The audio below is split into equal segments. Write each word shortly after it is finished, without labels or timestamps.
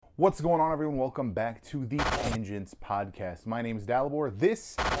What's going on, everyone? Welcome back to the Tangents Podcast. My name is Dalibor.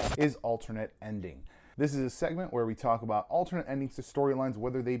 This is Alternate Ending. This is a segment where we talk about alternate endings to storylines,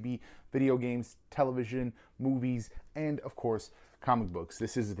 whether they be video games, television, movies, and of course, comic books.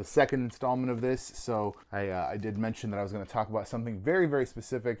 This is the second installment of this, so I did mention that I was going to talk about something very, very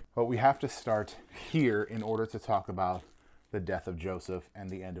specific, but we have to start here in order to talk about the death of Joseph and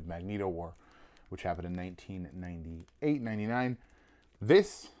the end of Magneto War, which happened in 1998-99.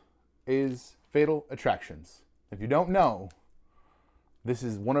 This is Fatal Attractions. If you don't know, this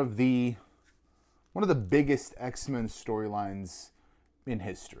is one of the biggest X-Men storylines in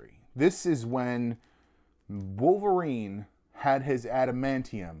history. This is when Wolverine had his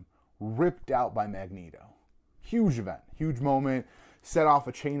adamantium ripped out by Magneto. Huge event, huge moment, set off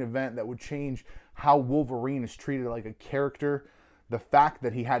a chain event that would change how Wolverine is treated like a character. The fact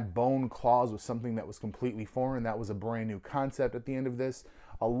that he had bone claws was something that was completely foreign. That was a brand new concept at the end of this.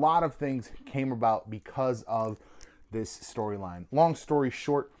 A lot of things came about because of this storyline. Long story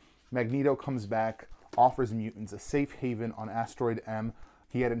short, Magneto comes back, offers mutants a safe haven on Asteroid M.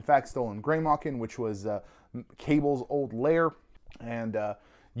 He had in fact stolen Greymalkin, which was Cable's old lair, and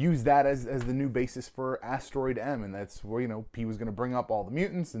used that as the new basis for Asteroid M, and that's where, he was going to bring up all the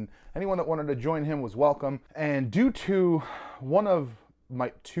mutants, and anyone that wanted to join him was welcome. And due to one of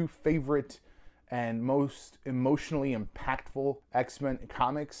my two favorite and most emotionally impactful X-Men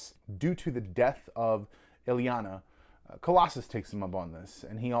comics, due to the death of Illyana, Colossus takes him up on this,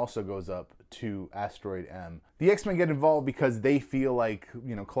 and he also goes up to Asteroid M. The X-Men get involved because they feel like,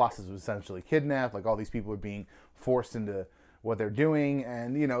 Colossus was essentially kidnapped, like all these people are being forced into what they're doing,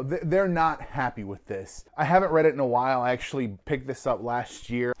 and they're not happy with this. I haven't read it in a while. I actually picked this up last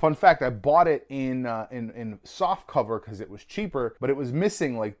year. Fun fact, I bought it in soft cover because it was cheaper, but it was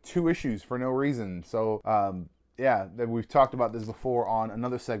missing like 2 issues for no reason. So yeah, we've talked about this before on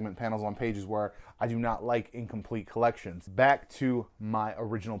another segment, Panels on Pages, where I do not like incomplete collections. Back to my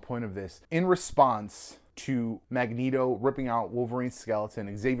original point of this. In response to Magneto ripping out Wolverine's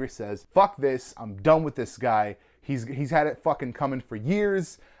skeleton, Xavier says, "Fuck this, I'm done with this guy. He's had it fucking coming for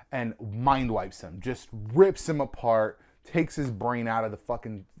years," and mind wipes him. Just rips him apart, takes his brain out of the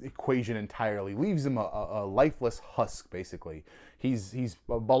fucking equation entirely, leaves him a lifeless husk, basically. He's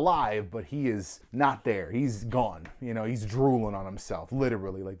alive, but he is not there. He's gone. He's drooling on himself,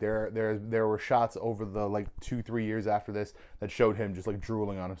 literally. Like there were shots over the 2-3 years after this that showed him just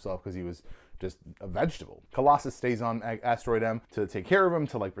drooling on himself because he was just a vegetable. Colossus stays on Asteroid M to take care of him,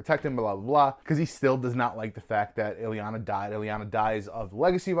 to protect him, blah, blah, blah, because he still does not like the fact that Illyana died. Illyana dies of the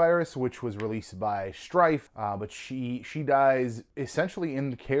Legacy Virus, which was released by Strife, but she dies essentially in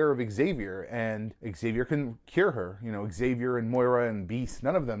the care of Xavier, and Xavier can cure her. Xavier and Moira and Beast,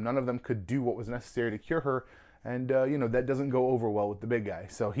 none of them could do what was necessary to cure her. And, that doesn't go over well with the big guy.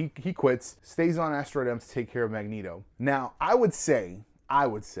 So he quits, stays on Asteroid M to take care of Magneto. Now, I would say, I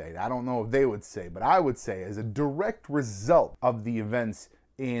don't know if they would say, but I would say as a direct result of the events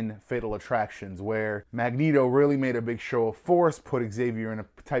in Fatal Attractions, where Magneto really made a big show of force, put Xavier in a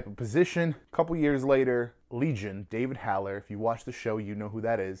type of position. A couple years later, Legion, David Haller, if you watch the show, you know who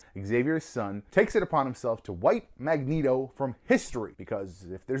that is, Xavier's son, takes it upon himself to wipe Magneto from history. Because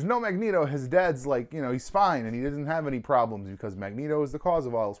if there's no Magneto, his dad's he's fine and he doesn't have any problems because Magneto is the cause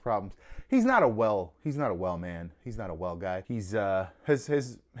of all his problems. He's not a well man. He's not a well guy. He's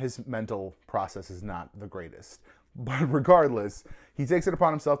his mental process is not the greatest. But regardless, he takes it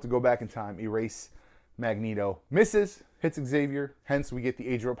upon himself to go back in time, erase Magneto, misses, hits Xavier, hence we get the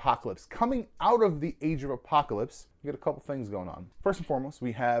Age of Apocalypse. Coming out of the Age of Apocalypse, we get a couple things going on. First and foremost,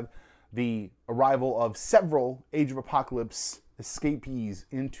 we have the arrival of several Age of Apocalypse escapees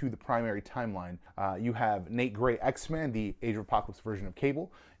into the primary timeline. You have Nate Gray X-Man, the Age of Apocalypse version of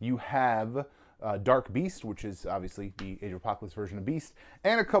Cable. You have Dark Beast, which is obviously the Age of Apocalypse version of Beast,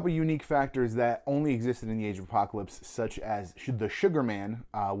 and a couple unique factors that only existed in the Age of Apocalypse, such as the Sugar Man,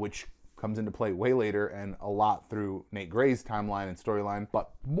 which comes into play way later and a lot through Nate Gray's timeline and storyline. But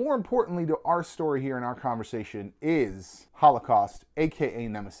more importantly to our story here in our conversation is Holocaust, aka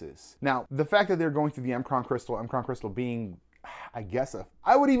Nemesis. Now, the fact that they're going through the M'Kraan Crystal being, I guess,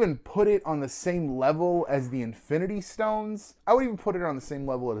 I would even put it on the same level as the Infinity Stones. I would even put it on the same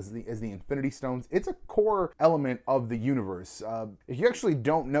level as the Infinity Stones. It's a core element of the universe. If you actually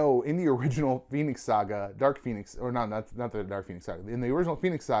don't know, in the original Phoenix Saga, Dark Phoenix, or not the Dark Phoenix Saga, in the original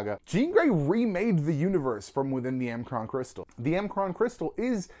Phoenix Saga, Jean Grey remade the universe from within the M'Kraan Crystal. The M'Kraan Crystal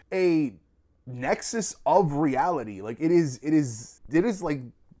is a nexus of reality. It is like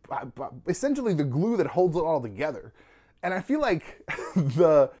essentially the glue that holds it all together. And I feel like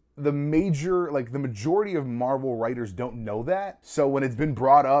the the majority of Marvel writers don't know that. So when it's been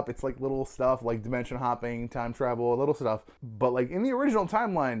brought up, it's like little stuff like dimension hopping, time travel, little stuff. But like in the original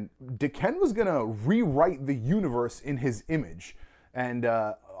timeline, D'Ken was gonna rewrite the universe in his image, and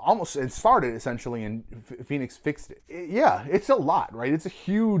almost it started essentially, and Phoenix fixed it. Yeah, it's a lot, right? It's a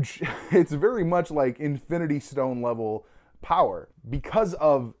huge. It's very much like Infinity Stone level power because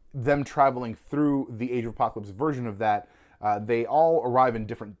of them traveling through the Age of Apocalypse version of that. They all arrive in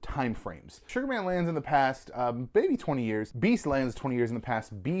different time frames. Sugarman lands in the past, maybe 20 years. Beast lands 20 years in the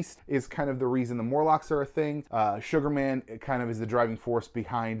past. Beast is kind of the reason the Morlocks are a thing. Sugarman kind of is the driving force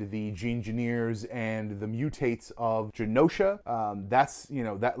behind the Gene Engineers and the mutates of Genosha. That's, you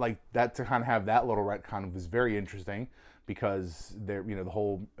know, that to kind of have that little retcon was very interesting, because they're, you know, the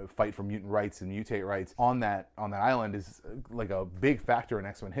whole fight for mutant rights and mutate rights on that island is like a big factor in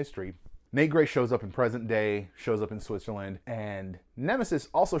X-Men history. Nate Gray shows up in present day, shows up in Switzerland, and Nemesis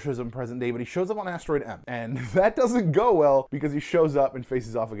also shows up in present day, but he shows up on Asteroid M. And that doesn't go well because he shows up and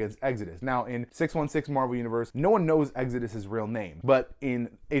faces off against Exodus. Now, in 616 Marvel Universe, no one knows Exodus' real name, but in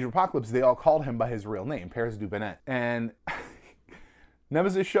Age of Apocalypse, they all called him by his real name, Paris Dubenet. And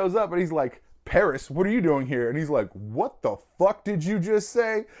Nemesis shows up and he's like, Paris, what are you doing here? And he's like, what the fuck did you just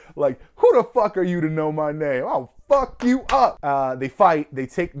say? Like, who the fuck are you to know my name? I'll fuck you up. They fight, they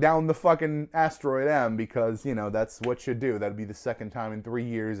take down the fucking Asteroid M because, you know, that's what you do. That'd be the second time in 3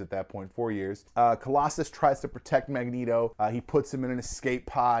 years at that point, 4 years. Colossus tries to protect Magneto. He puts him in an escape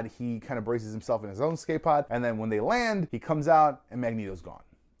pod. He kind of braces himself in his own escape pod. And then when they land, he comes out and Magneto's gone.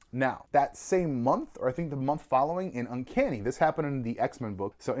 Now, that same month, or I think the month following, in Uncanny, this happened in the X-Men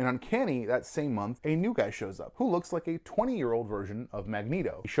book, so in Uncanny, that same month, a new guy shows up, who looks like a 20-year-old version of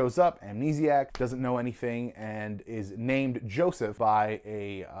Magneto. He shows up, amnesiac, doesn't know anything, and is named Joseph by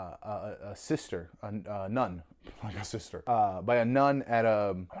a sister, a nun. Like a sister. By a nun at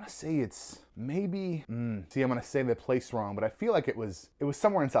a, I want to say it's maybe, see, I'm going to say the place wrong, but I feel like it was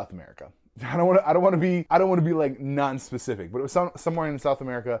somewhere in South America. I don't want to be like non-specific, but it was somewhere in South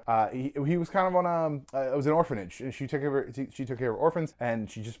America. He was kind of on it was an orphanage, and she took care of orphans, and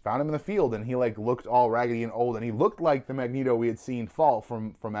she just found him in the field, and he like looked all raggedy and old, and he looked like the Magneto we had seen fall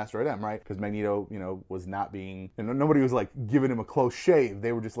from Asteroid M, right? Because Magneto, you know, was not being, you know, nobody was like giving him a close shave.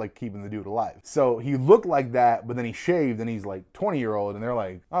 They were just like keeping the dude alive. So he looked like that, but then he shaved, and he's like 20-year-old, and they're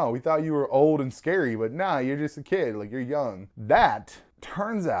like, oh, we thought you were old and scary, but nah, you're just a kid, like you're young. That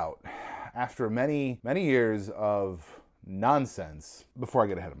turns out, after many years of nonsense, before I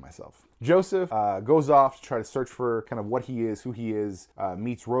get ahead of myself, Joseph goes off to try to search for kind of what he is, who he is,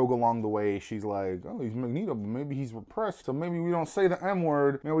 meets Rogue along the way. She's like, oh, he's Magneto, but maybe he's repressed, so maybe we don't say the M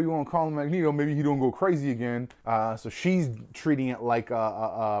word. Maybe we won't call him Magneto. Maybe he don't go crazy again. So she's treating it like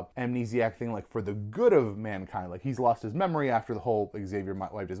a amnesiac thing, like for the good of mankind. Like he's lost his memory after the whole Xavier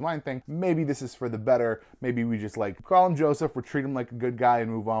wiped his mind thing. Maybe this is for the better. Maybe we just like call him Joseph, we treat him like a good guy and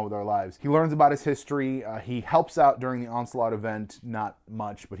move on with our lives. He learns about his history. He helps out during the Onslaught event. Not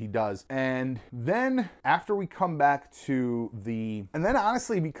much, but he does. And then after we come back to and then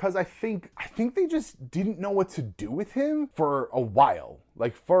honestly, because I think they just didn't know what to do with him for a while,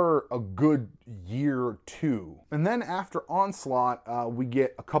 like for a good year or two. And then after Onslaught, we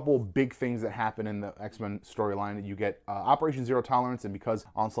get a couple big things that happen in the X-Men storyline. You get Operation Zero Tolerance, and because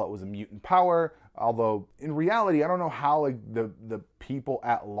Onslaught was a mutant power, although in reality, I don't know how like the people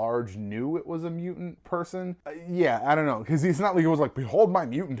at large knew it was a mutant person. Yeah, I don't know, because it's not like it was like, behold my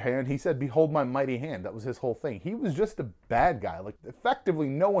mutant hand. He said, behold my mighty hand. That was his whole thing. He was just a bad guy. Like effectively,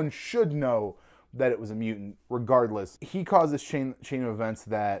 no one should know that it was a mutant. Regardless, he caused this chain of events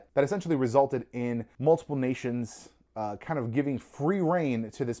that essentially resulted in multiple nations kind of giving free rein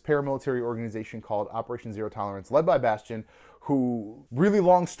to this paramilitary organization called Operation Zero Tolerance, led by Bastion, who, really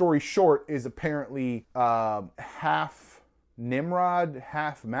long story short, is apparently half Nimrod,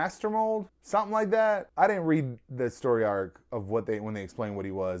 half Master Mold, something like that. I didn't read the story arc of when they explained what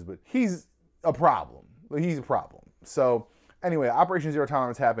he was, but he's a problem. He's a problem. So anyway, Operation Zero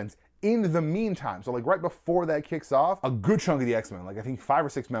Tolerance happens. In the meantime, so like right before that kicks off, a good chunk of the X-Men, like I think 5 or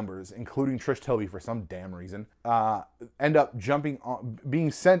 6 members, including Trish Tilby for some damn reason, end up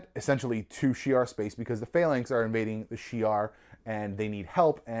being sent essentially to Shi'ar space because the Phalanx are invading the Shi'ar and they need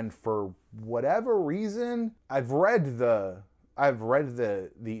help. And for whatever reason, I've read the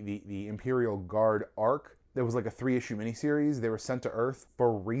Imperial Guard arc. There was like a 3-issue miniseries. They were sent to Earth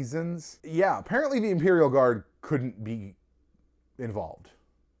for reasons. Yeah, apparently the Imperial Guard couldn't be involved.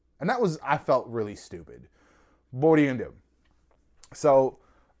 And that was, I felt really stupid. But what are you gonna do? So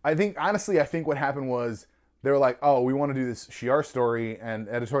I think what happened was they were like, oh, we want to do this Shi'ar story, and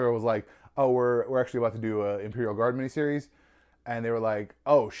editorial was like, oh, we're actually about to do a Imperial Guard miniseries. and they were like,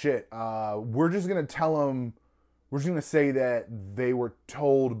 "Oh shit, we're just gonna tell them." We're just going to say that they were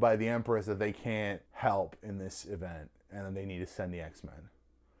told by the Empress that they can't help in this event and then they need to send the X-Men.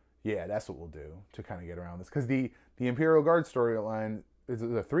 Yeah, that's what we'll do to kind of get around this. Because the Imperial Guard storyline is a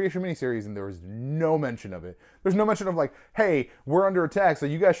 3-issue miniseries and there was no mention of it. There's no mention of like, hey, we're under attack, so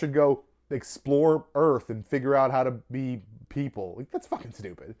you guys should go explore Earth and figure out how to be people. Like, that's fucking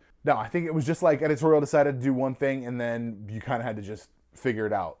stupid. No, I think it was just like editorial decided to do one thing and then you kind of had to just figure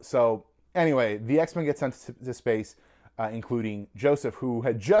it out. So anyway, the X-Men get sent to space, including Joseph, who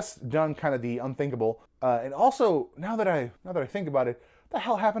had just done kind of the unthinkable. And also, now that I think about it, what the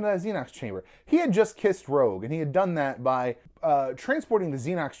hell happened to that Xenox chamber? He had just kissed Rogue, and he had done that by transporting the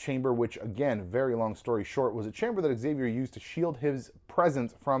Xenox chamber, which, again, very long story short, was a chamber that Xavier used to shield his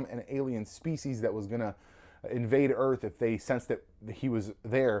presence from an alien species that was going to invade Earth if they sensed that he was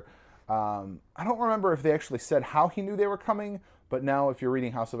there. I don't remember if they actually said how he knew they were coming, but now if you're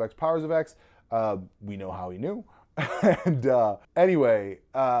reading House of X, Powers of X, we know how he knew. And anyway,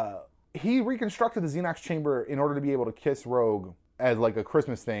 he reconstructed the Xenox chamber in order to be able to kiss Rogue as like a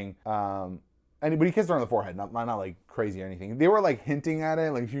Christmas thing. But he kissed her on the forehead, not like crazy or anything. They were like hinting at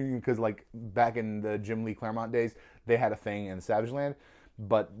it, like because like back in the Jim Lee Claremont days, they had a thing in Savage Land,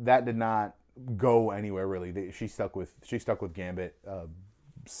 but that did not go anywhere really. She stuck with Gambit.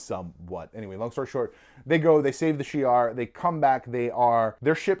 Somewhat. Anyway, long story short, they save the Shi'ar, they come back,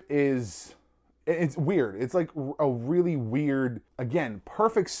 their ship is, it's weird. It's like a really weird, again,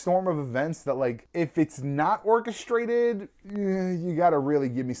 perfect storm of events that like, if it's not orchestrated, you gotta really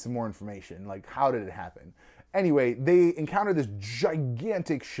give me some more information. Like, how did it happen? Anyway, they encounter this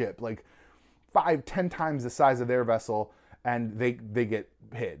gigantic ship, like 5-10 times the size of their vessel, and they get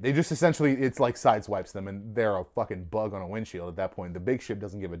hit. They just essentially, it's like sideswipes them and they're a fucking bug on a windshield at that point. The big ship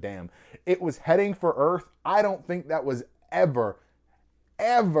doesn't give a damn. It was heading for Earth. I don't think that was ever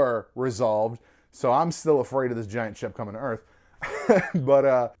resolved. So I'm still afraid of this giant ship coming to Earth.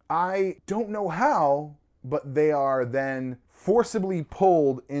 But I don't know how, but they are then forcibly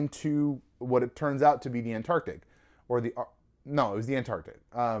pulled into what it turns out to be the Antarctic, or no, it was the Antarctic.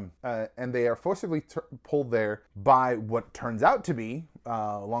 And they are forcibly pulled there by what turns out to be,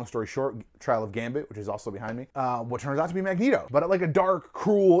 long story short, Trial of Gambit, which is also behind me, what turns out to be Magneto. But like a dark,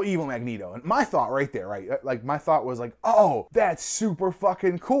 cruel, evil Magneto. And my thought right there, right? Like my thought was like, oh, that's super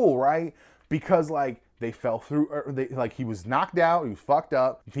fucking cool, right? Because like they fell through, like he was knocked out, he was fucked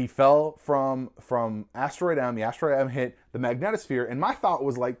up. He fell from Asteroid M. The Asteroid M hit the magnetosphere. And my thought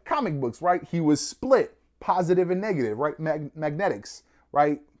was like comic books, right? He was split. Positive and negative, right? Magnetics,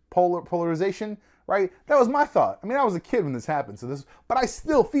 right? Polarization, right? That was my thought. I mean, I was a kid when this happened, but I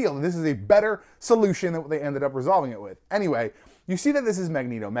still feel that this is a better solution than what they ended up resolving it with. Anyway, you see that this is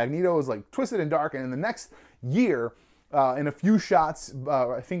Magneto. Magneto is like twisted and dark, and in the next year, in a few shots,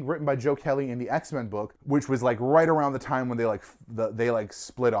 I think written by Joe Kelly in the X-Men book, which was like right around the time when they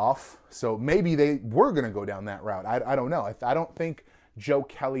split off. So maybe they were gonna go down that route. I don't know. I don't think Joe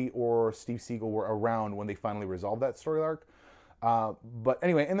Kelly or Steve Siegel were around when they finally resolved that story arc. But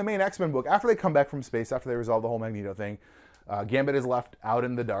anyway, in the main X-Men book, after they come back from space, after they resolve the whole Magneto thing, Gambit is left out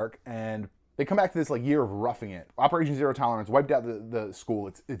in the dark, and they come back to this like year of roughing it. Operation Zero Tolerance wiped out the school.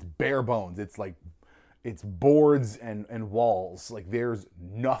 It's bare bones. It's like it's boards and walls. Like there's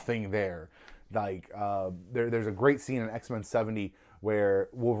nothing there. Like there's a great scene in X-Men 70 where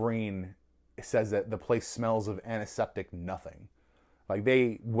Wolverine says that the place smells of antiseptic nothing. Like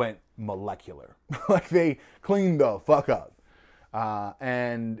they went molecular. Like they cleaned the fuck up.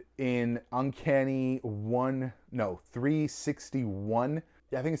 And in Uncanny 361,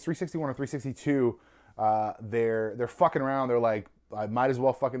 yeah, I think it's 361 or 362, they're fucking around. They're like, I might as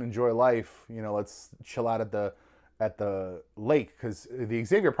well fucking enjoy life. You know, let's chill out at the lake, because the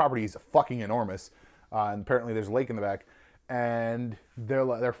Xavier property is fucking enormous. And apparently there's a lake in the back. And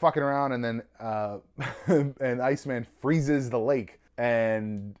they're fucking around, and then and Iceman freezes the lake.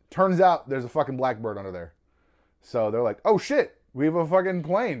 And turns out there's a fucking Blackbird under there. So they're like, oh shit, we have a fucking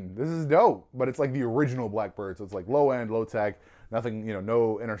plane. This is dope. But it's like the original Blackbird. So it's like low end, low tech, nothing, you know,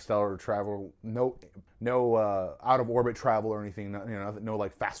 no interstellar travel, no out of orbit travel or anything, you know, no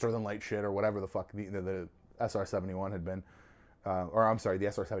like faster than light shit or whatever the fuck the SR-71 had been. Or I'm sorry, the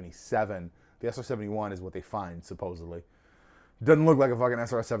SR-77. The SR-71 is what they find, supposedly. Doesn't look like a fucking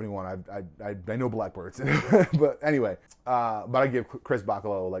SR-71. I know Blackbirds. But anyway, but I give Chris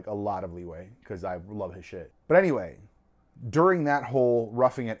Bachalo like a lot of leeway because I love his shit. But anyway, during that whole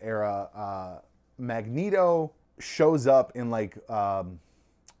Roughing It era, Magneto shows up in like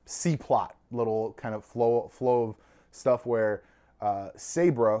C-plot, little kind of flow of stuff where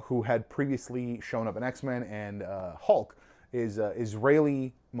Sabra, who had previously shown up in X-Men and Hulk, is an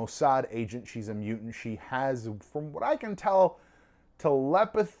Israeli Mossad agent. She's a mutant. She has, from what I can tell,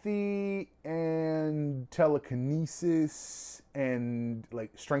 telepathy and telekinesis and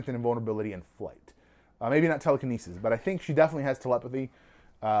like strength and invulnerability and flight. Maybe not telekinesis, but I think she definitely has telepathy,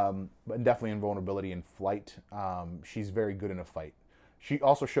 but definitely invulnerability and flight. She's very good in a fight. She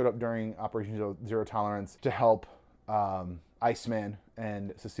also showed up during Operation Zero Tolerance to help Iceman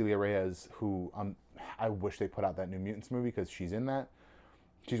and Cecilia Reyes, who I wish they put out that New Mutants movie because she's in that.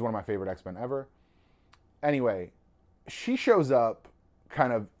 She's one of my favorite X-Men ever. Anyway, she shows up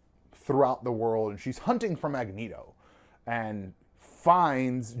kind of throughout the world, and she's hunting for Magneto and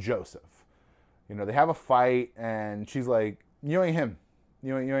finds Joseph. You know, they have a fight, and she's like, "You ain't him.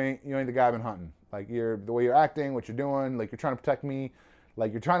 You ain't the guy I've been hunting. Like, the way you're acting, what you're doing, like you're trying to protect me,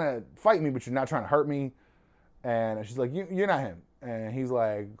 like you're trying to fight me, but you're not trying to hurt me." And she's like, "You're not him." And he's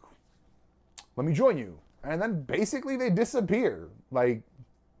like, "Let me join you." And then basically they disappear. Like,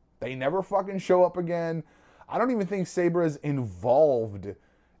 they never fucking show up again. I don't even think Sabre is involved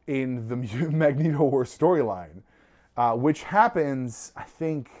in the Magneto War storyline, which happens, I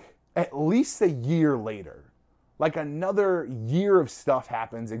think, at least a year later. Like, another year of stuff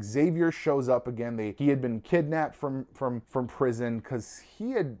happens. Xavier shows up again. He had been kidnapped from prison because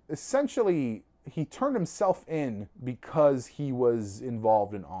he had essentially, he turned himself in because he was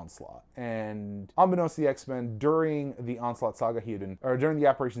involved in Onslaught. And unbeknownst to the X-Men, during the Onslaught saga, during the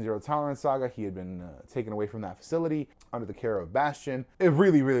Operation Zero Tolerance saga, he had been taken away from that facility under the care of Bastion. A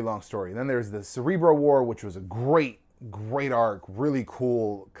really, really long story. And then there's the Cerebro War, which was a great arc, really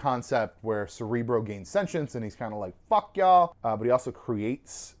cool concept where Cerebro gains sentience and he's kind of like, fuck y'all. But he also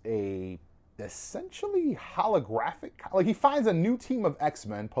creates a essentially holographic, like he finds a new team of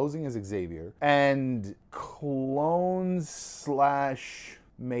X-Men posing as Xavier and clones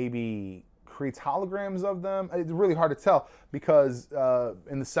 / maybe creates holograms of them. It's really hard to tell because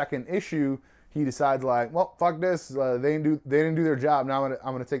in the second issue he decides like, well, fuck this, they didn't do their job, now I'm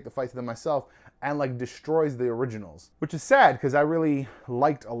gonna take the fight to them myself, and like destroys the originals, which is sad because I really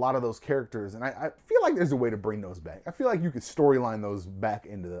liked a lot of those characters, and I feel like there's a way to bring those back. I feel like you could storyline those back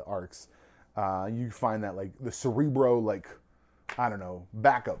into the arcs. You find that like the Cerebro, like, I don't know,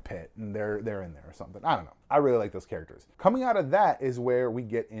 backup pit, and they're in there or something. I don't know. I really like those characters. Coming out of that is where we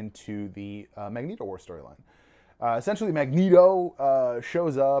get into the Magneto War storyline. Essentially, Magneto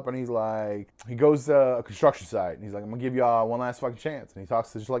shows up and he's like, he goes to a construction site and he's like, I'm gonna give y'all one last fucking chance. And he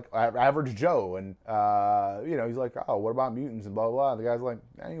talks to just like average Joe, and you know, he's like, oh, what about mutants and blah blah blah. The guy's like,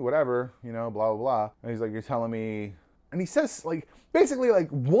 hey, whatever, you know, blah blah blah. And he's like, you're telling me, and he says like basically like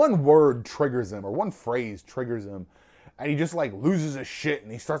one word triggers him or one phrase triggers him, and he just like loses his shit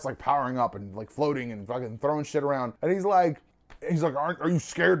and he starts like powering up and like floating and fucking throwing shit around. And he's like, are you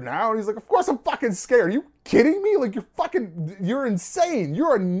scared now? And he's like, of course I'm fucking scared. Are you kidding me? Like, you're insane.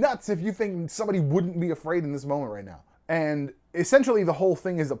 You're nuts if you think somebody wouldn't be afraid in this moment right now. And essentially the whole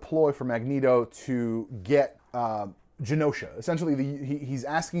thing is a ploy for Magneto to get Genosha. Essentially he's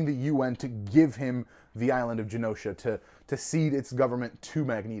asking the UN to give him the island of Genosha to cede its government to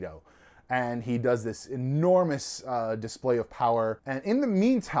Magneto. And he does this enormous display of power. And in the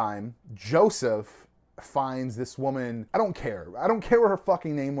meantime, Joseph finds this woman. I don't care what her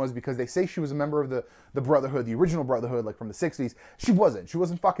fucking name was, because they say she was a member of the Brotherhood, the original Brotherhood, like from the 60s. She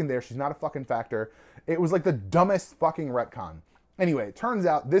wasn't fucking there. She's not a fucking factor. It was like the dumbest fucking retcon. Anyway, it turns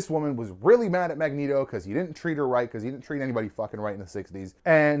out this woman was really mad at Magneto because he didn't treat her right, because he didn't treat anybody fucking right in the 60s.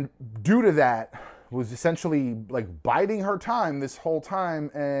 And due to that, was essentially like biding her time this whole time,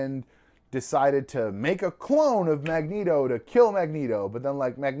 and decided to make a clone of Magneto to kill Magneto. But then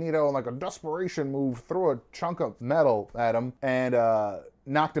like Magneto, in like a desperation move, threw a chunk of metal at him and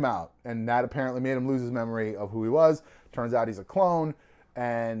knocked him out. And that apparently made him lose his memory of who he was. Turns out he's a clone.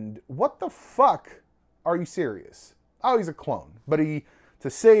 And what the fuck? Are you serious? Oh, he's a clone. But to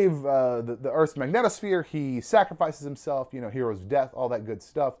save the Earth's magnetosphere, he sacrifices himself, you know, hero's death, all that good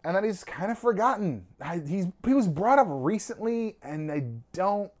stuff. And then he's kind of forgotten. He was brought up recently, and I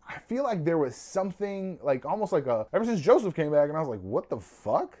feel like there was something, like almost like ever since Joseph came back, and I was like, what the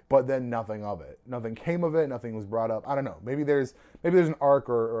fuck? But then nothing of it. Nothing came of it, nothing was brought up. I don't know. Maybe there's an arc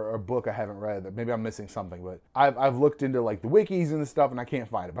or a book I haven't read that maybe I'm missing something, but I've looked into like the wikis and the stuff, and I can't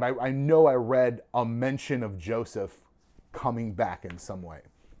find it. But I know I read a mention of Joseph coming back in some way.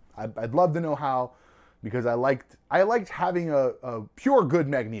 I'd love to know how, because I liked having a pure good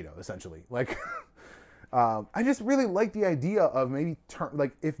Magneto, essentially. Like, I just really like the idea of maybe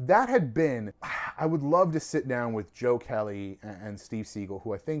like if that had been, I would love to sit down with Joe Kelly and Steve Siegel,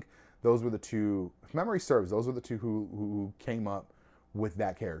 who I think those were the two, if memory serves, those were the two who came up with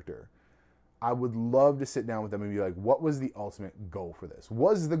that character. I would love to sit down with them and be like, what was the ultimate goal for this?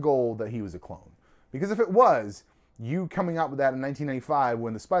 Was the goal that he was a clone? Because if it was, you coming out with that in 1995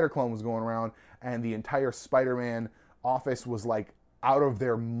 when the Spider clone was going around and the entire Spider-Man office was like out of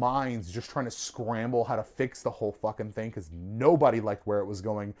their minds just trying to scramble how to fix the whole fucking thing because nobody liked where it was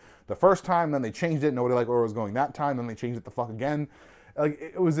going the first time, then they changed it, nobody liked where it was going that time, then they changed it the fuck again. Like,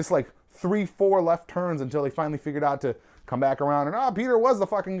 it was this like 3-4 left turns until they finally figured out to come back around and, Peter was the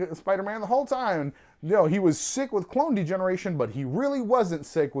fucking Spider-Man the whole time. And, he was sick with clone degeneration, but he really wasn't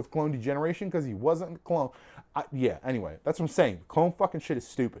sick with clone degeneration because he wasn't a clone. Yeah, anyway, that's what I'm saying. Clone fucking shit is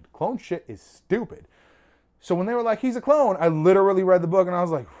stupid. Clone shit is stupid. So when they were like, he's a clone, I literally read the book and I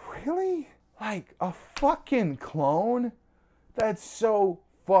was like, really? Like, a fucking clone? That's so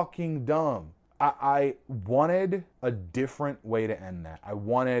fucking dumb. I wanted a different way to end that. I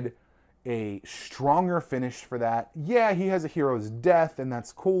wanted a stronger finish for that. Yeah, he has a hero's death and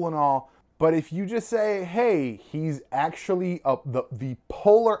that's cool and all. But if you just say, hey, he's actually the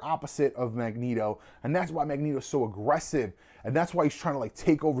polar opposite of Magneto, and that's why Magneto's so aggressive, and that's why he's trying to like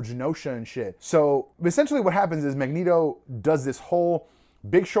take over Genosha and shit. So essentially what happens is Magneto does this whole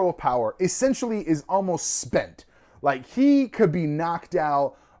big show of power, essentially is almost spent. Like, he could be knocked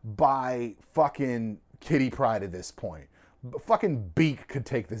out by fucking Kitty Pryde at this point. Fucking Beak could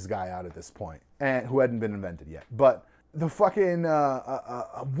take this guy out at this point, and who hadn't been invented yet. But the fucking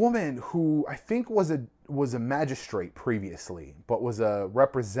a woman who I think was a magistrate previously, but was a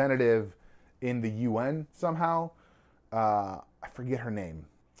representative in the UN somehow. I forget her name.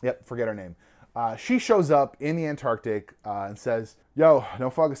 Yep, forget her name. She shows up in the Antarctic and says, "Yo,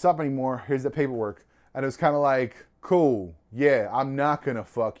 don't fuck us up anymore. Here's the paperwork." And it was kind of like, cool. Yeah, I'm not gonna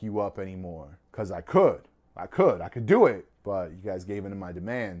fuck you up anymore because I could do it, but you guys gave in to my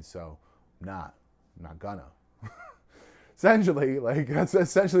demands, so I'm not gonna. Essentially, like, that's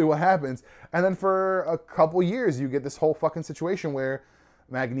essentially what happens. And then for a couple years, you get this whole fucking situation where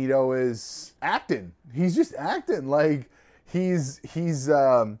Magneto is acting. He's just acting like he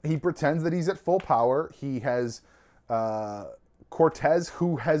pretends that he's at full power. He has Cortez,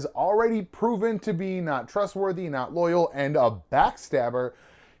 who has already proven to be not trustworthy, not loyal, and a backstabber.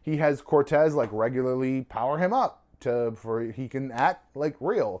 He has Cortez like regularly power him up for he can act like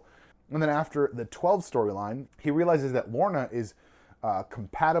real. And then after the 12 storyline, he realizes that Lorna is a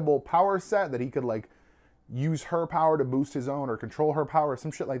compatible power set, that he could like use her power to boost his own or control her power,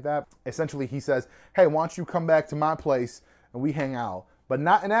 some shit like that. Essentially, he says, hey, why don't you come back to my place and we hang out? But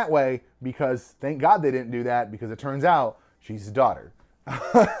not in that way, because thank God they didn't do that, because it turns out she's his daughter.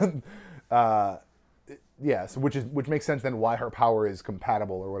 Yes, which makes sense then why her power is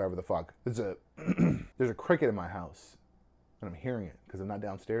compatible or whatever the fuck. There's a cricket in my house, and I'm hearing it because I'm not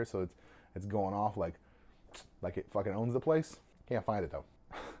downstairs, so it's going off like it fucking owns the place. Can't find it though.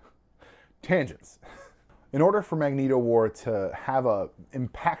 Tangents. In order for Magneto War to have a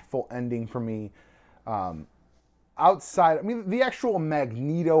impactful ending for me, the actual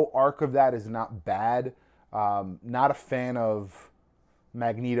Magneto arc of that is not bad. Not a fan of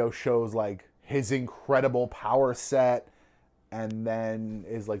Magneto shows like his incredible power set and then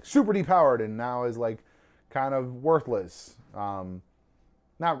is like super depowered and now is like kind of worthless. Not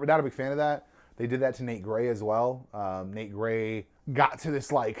a big fan of that. They did that to Nate Gray as well. Nate Gray got to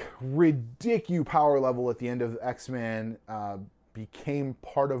this like ridiculous power level at the end of X-Men, became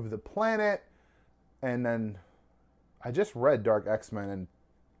part of the planet, and then I just read Dark X-Men, and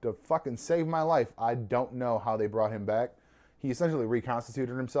to fucking save my life, I don't know how they brought him back. He essentially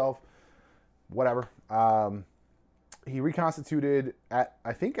reconstituted himself. Whatever. He reconstituted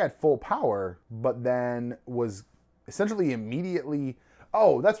I think at full power, but then was essentially immediately.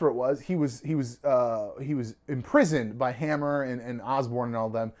 Oh, that's where it was. He was imprisoned by Hammer and Osborn and all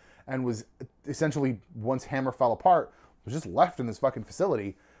of them, and was essentially, once Hammer fell apart, was just left in this fucking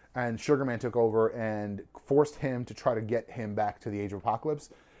facility. And Sugarman took over and forced him to try to get him back to the Age of Apocalypse.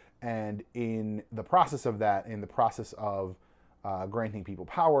 And in the process of that, in the process of granting people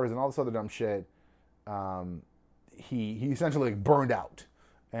powers and all this other dumb shit, he essentially like burned out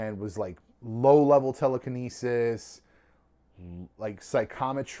and was like low-level telekinesis, like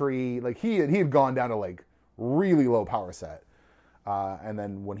psychometry. Like he had gone down to like really low power set. And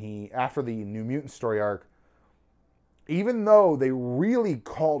then after the New Mutant story arc, even though they really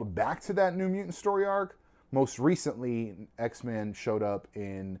called back to that New Mutant story arc, most recently X-Men showed up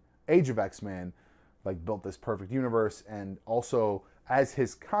in Age of X-Men, like built this perfect universe, and also as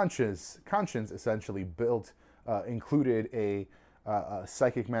his conscience essentially included a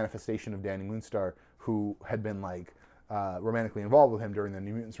psychic manifestation of Danny Moonstar, who had been like romantically involved with him during the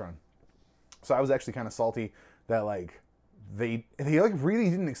New Mutants run. So I was actually kind of salty that like they like really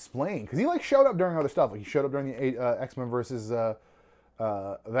didn't explain, because he like showed up during other stuff. Like he showed up during the X-Men versus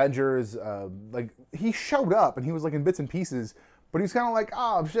Avengers. Like he showed up and he was like in bits and pieces, but he was kind of like,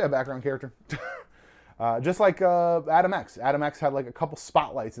 oh shit, background character. Just like Adam X. Adam X had like a couple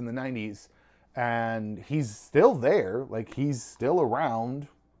spotlights in the 90s, and he's still there. Like he's still around,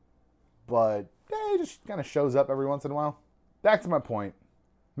 but he just kind of shows up every once in a while. Back to my point.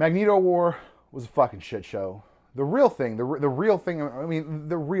 Magneto War was a fucking shit show. The real thing, the real thing. I mean,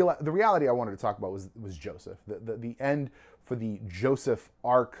 the reality I wanted to talk about was Joseph. The end for the Joseph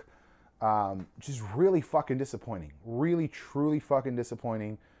arc, just really fucking disappointing. Really, truly fucking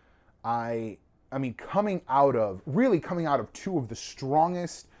disappointing. I mean, coming out of two of the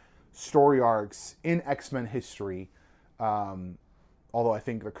strongest story arcs in X-Men history. Although I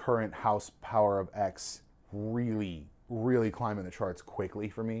think the current House Power of X really climbing the charts quickly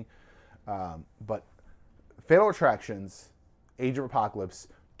for me. But Fatal Attractions, Age of Apocalypse,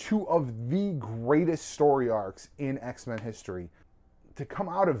 two of the greatest story arcs in X-Men history. To come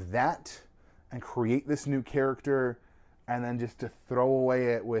out of that and create this new character, and then just to throw away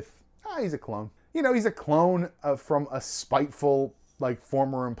it with, he's a clone. You know, he's a clone from a spiteful, like,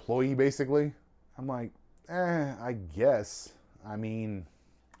 former employee, basically. I'm like, I guess. I mean,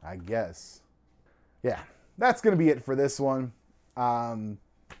 I guess. Yeah, that's going to be it for this one.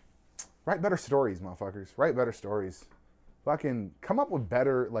 Write better stories, motherfuckers. Write better stories. Fucking come up with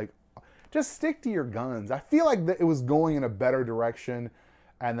better, like, just stick to your guns. I feel like it was going in a better direction,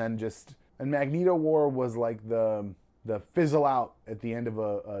 and then and Magneto War was like the fizzle out at the end of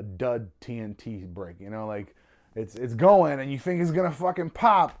a dud TNT break. You know, like, it's going, and you think it's gonna fucking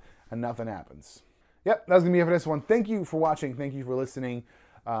pop, and nothing happens. Yep, that's gonna be it for this one. Thank you for watching. Thank you for listening.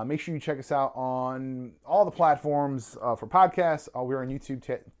 Make sure you check us out on all the platforms for podcasts. We're on YouTube,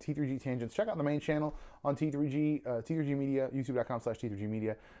 T3G Tangents. Check out the main channel on T3G, T3G Media, youtube.com/T3G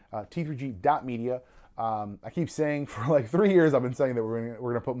Media, T3G.media. I keep saying for like 3 years, I've been saying that we're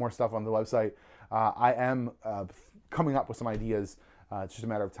gonna put more stuff on the website. I am coming up with some ideas. It's just a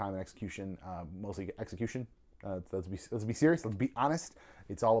matter of time and execution, mostly execution. Let's be serious. Let's be honest.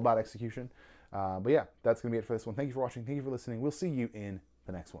 It's all about execution. But yeah, that's gonna be it for this one. Thank you for watching. Thank you for listening. We'll see you in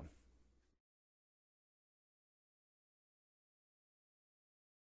the next one.